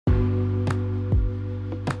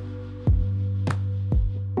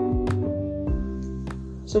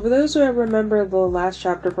So for those who remember the last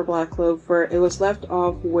chapter for Black Clover, it was left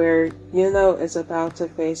off where Yuno is about to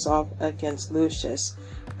face off against Lucius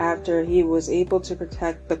after he was able to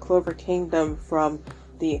protect the Clover Kingdom from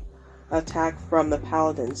the attack from the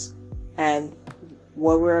Paladins. And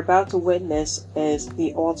what we're about to witness is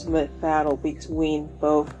the ultimate battle between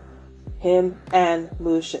both him and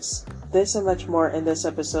Lucius. This and much more in this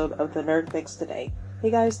episode of the Nerd Fix today. Hey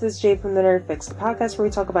guys, this is Jay from the Nerd Fix, the podcast where we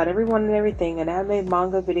talk about everyone and everything, and anime,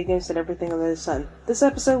 manga, video games, and everything under the sun. This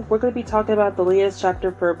episode, we're going to be talking about the latest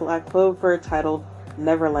chapter for Black Clover titled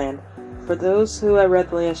Neverland. For those who have read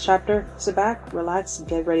the latest chapter, sit back, relax, and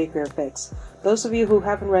get ready for your fix. Those of you who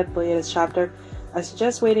haven't read the latest chapter, I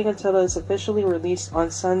suggest waiting until it is officially released on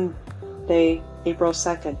Sunday, April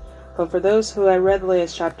 2nd. But for those who have read the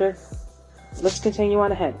latest chapter, let's continue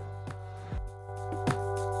on ahead.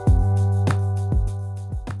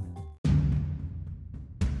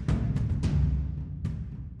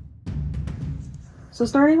 So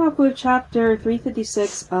starting off with chapter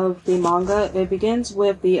 356 of the manga, it begins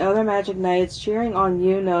with the other Magic Knights cheering on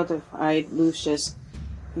Yuno to fight Lucius,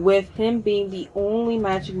 with him being the only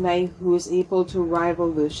Magic Knight who is able to rival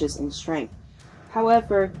Lucius in strength.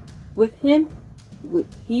 However, with him,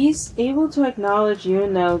 he's able to acknowledge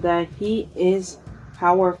Yuno that he is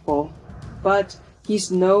powerful, but he's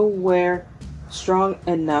nowhere strong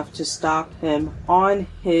enough to stop him on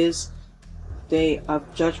his day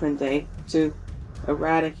of Judgment Day to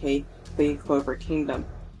eradicate the Clover Kingdom.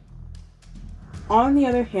 On the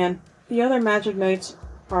other hand, the other Magic Knights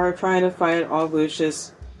are trying to fight all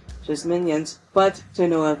Lucius' minions, but to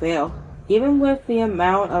no avail. Even with the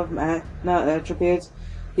amount of mana attributes,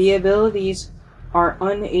 the abilities are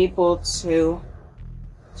unable to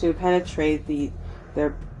penetrate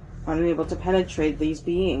they're unable to penetrate these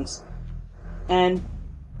beings. And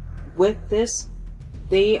with this,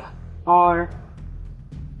 they are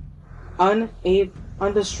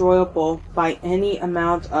undestroyable by any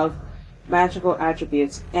amount of magical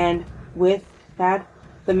attributes, and with that,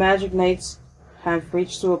 the Magic Knights have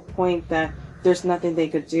reached to a point that there's nothing they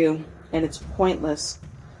could do, and it's pointless.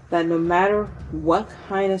 That no matter what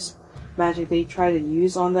kind of magic they try to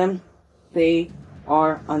use on them, they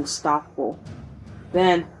are unstoppable.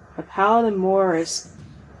 Then a Paladin Morris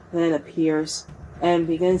then appears and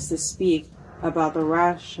begins to speak about the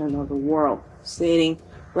ration of the world, stating,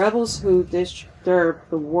 "Rebels who disturb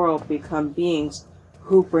the world become beings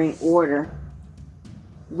who bring order."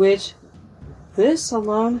 Which, this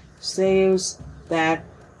alone says that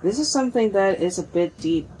this is something that is a bit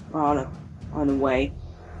deep on a way,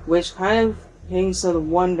 which kind of brings to the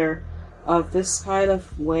wonder of this kind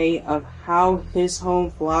of way of how his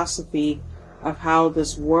home philosophy of how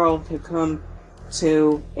this world could come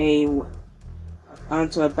to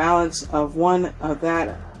onto a balance of one of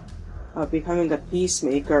that of becoming a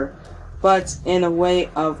peacemaker, but in a way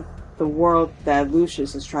of the world that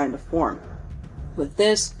Lucius is trying to form. With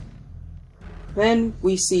this, then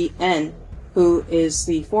we see N, who is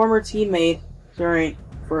the former teammate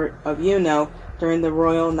of Yuno during the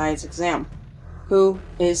Royal Knight's exam, who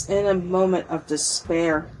is in a moment of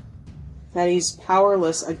despair that he's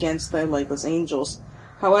powerless against the Legless Angels.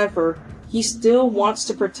 However, he still wants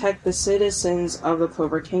to protect the citizens of the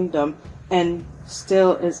Clover Kingdom and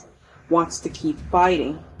still wants to keep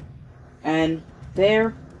fighting. And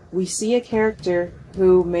there we see a character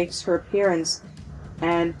who makes her appearance,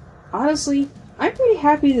 and honestly, I'm pretty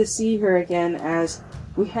happy to see her again, as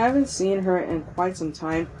we haven't seen her in quite some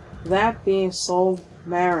time, that being Sol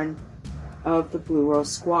Marin of the Blue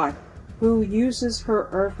Rose Squad, who uses her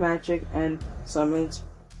earth magic and summons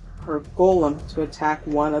her golem to attack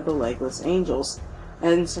one of the Legless Angels.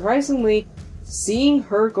 And surprisingly, seeing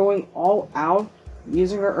her going all out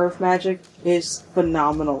using her earth magic is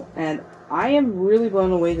phenomenal, and I am really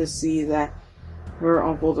blown away to see that her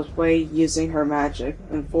on full display using her magic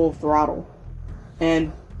in full throttle.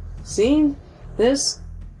 And seeing this,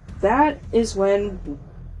 that is when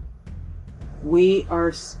we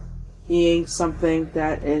are seeing something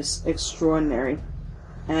that is extraordinary.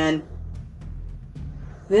 And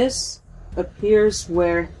this appears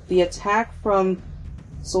where the attack from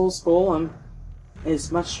Sol's Golem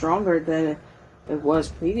is much stronger than it was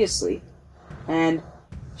previously, and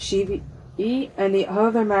he and the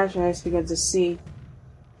other Magic Knights begin to see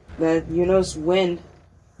that Yuno's wind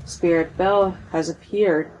spirit Belle has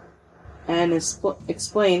appeared and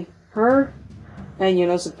explained her and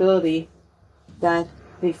Yuno's ability that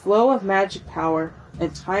the flow of magic power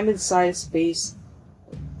and time inside space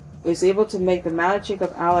is able to make the magic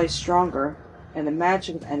of allies stronger and the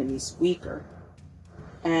magic of enemies weaker.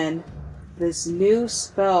 And this new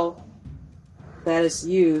spell that is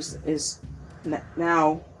used is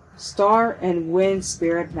Now, Star and Wind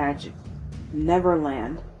Spirit Magic,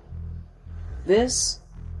 Neverland. This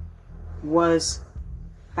was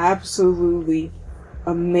absolutely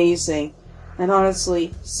amazing. And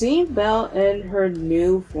honestly, seeing Belle in her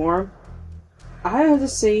new form, I have to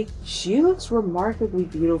say, she looks remarkably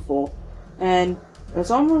beautiful. And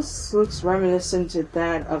it almost looks reminiscent to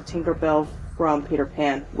that of Tinkerbell from Peter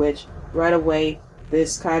Pan, which right away,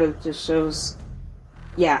 this kind of just shows,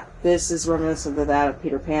 yeah, this is reminiscent of that of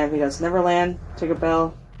Peter Pan, because Neverland,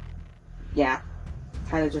 Tinkerbell, yeah,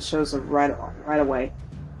 kind of just shows it right away.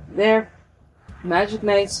 There, Magic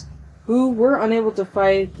Knights, who were unable to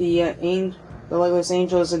fight the Legless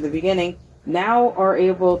Angels in the beginning, now are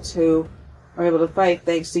able to fight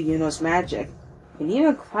thanks to Yuno's magic. And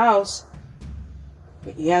even Klaus,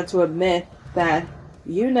 you have to admit that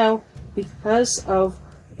Yuno, because of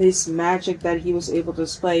this magic that he was able to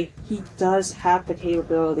display, he does have the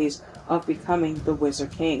capabilities of becoming the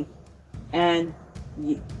Wizard King. And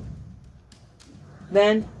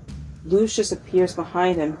then Lucius appears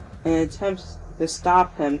behind him and attempts to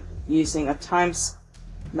stop him using a time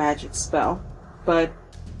magic spell. But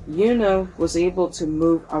Yuno was able to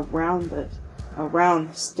move around it,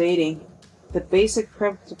 stating, "The basic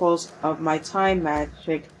principles of my time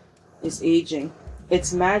magic is aging.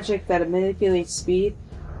 It's magic that manipulates speed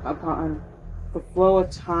upon the flow of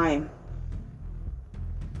time,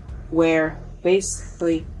 where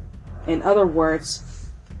basically, in other words,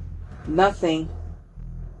 nothing,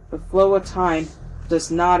 the flow of time does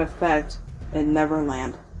not affect in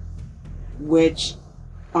Neverland." Which,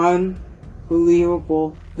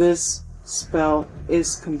 unbelievable, this spell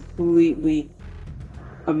is completely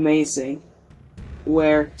amazing,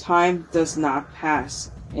 where time does not pass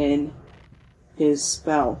in his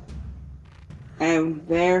spell. And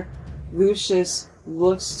there, Lucius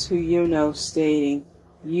looks to Yuno stating,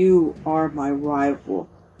 "You are my rival."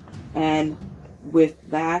 And with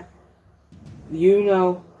that,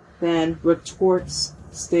 Yuno then retorts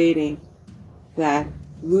stating that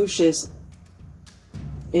Lucius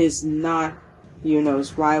is not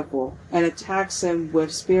Yuno's rival, and attacks him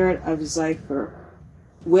with Spirit of Zephyr,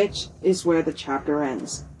 which is where the chapter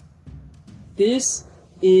ends. This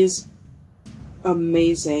is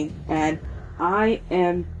amazing, and I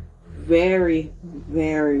am very,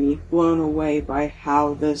 very blown away by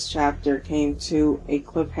how this chapter came to a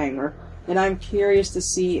cliffhanger, and I'm curious to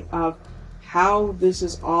see of how this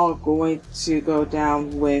is all going to go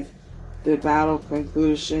down with the battle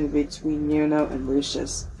conclusion between Yuno and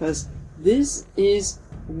Lucius, because this is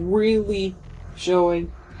really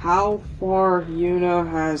showing how far Yuno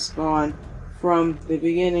has gone from the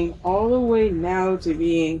beginning all the way now to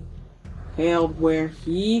being hailed, where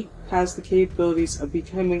he has the capabilities of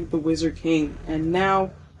becoming the Wizard King. And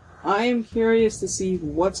now I am curious to see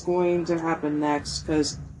what's going to happen next,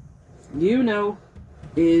 because Yuno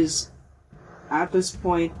is at this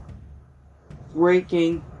point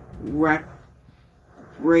breaking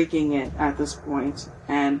it at this point,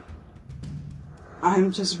 and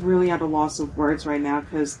I'm just really at a loss of words right now,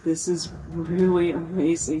 because this is really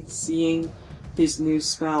amazing seeing his new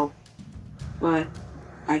spell. But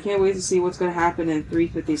I can't wait to see what's going to happen in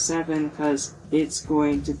 357, because it's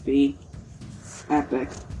going to be epic.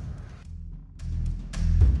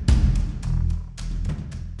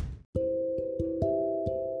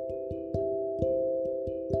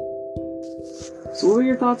 So what were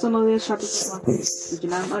your thoughts on all these chapters? Did you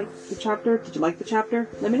not like the chapter? Did you like the chapter?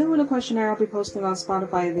 Let me know in the questionnaire I'll be posting on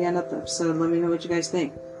Spotify at the end of the episode. Let me know what you guys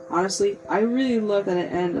think. Honestly, I really love that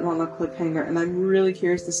it ended on a cliffhanger, and I'm really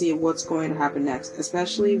curious to see what's going to happen next,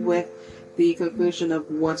 especially with the conclusion of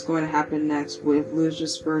what's going to happen next with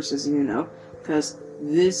Lucius versus Yuno, because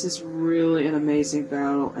this is really an amazing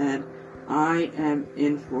battle, and I am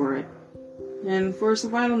in for it. And for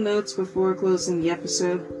some final notes before closing the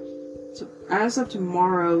episode, so as of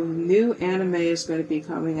tomorrow, new anime is going to be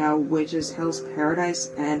coming out, which is Hell's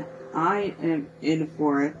Paradise, and I am in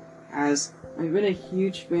for it, as I've been a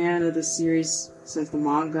huge fan of the series since the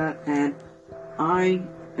manga, and I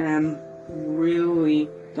am really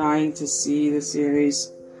dying to see the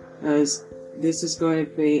series, because this is going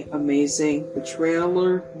to be amazing. The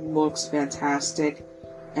trailer looks fantastic,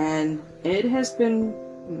 and it has been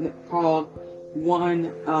called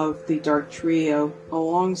one of the Dark Trio,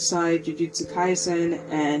 alongside Jujutsu Kaisen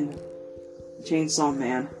and Chainsaw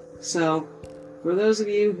Man. So, for those of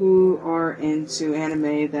you who are into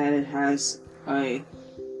anime that it has a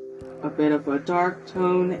bit of a dark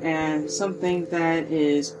tone and something that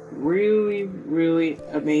is really, really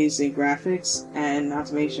amazing graphics and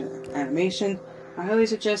animation, I highly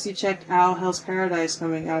suggest you check out Hell's Paradise,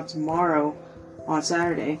 coming out tomorrow on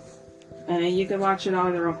Saturday. And you can watch it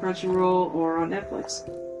either on Crunchyroll or on Netflix.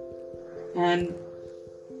 And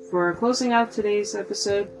for closing out today's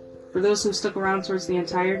episode, for those who stuck around towards the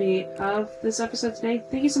entirety of this episode today,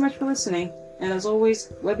 thank you so much for listening. And as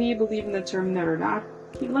always, whether you believe in the term nerd or not,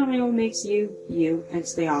 keep loving what makes you, you, and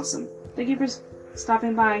stay awesome. Thank you for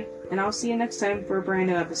stopping by, and I'll see you next time for a brand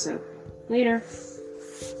new episode. Later.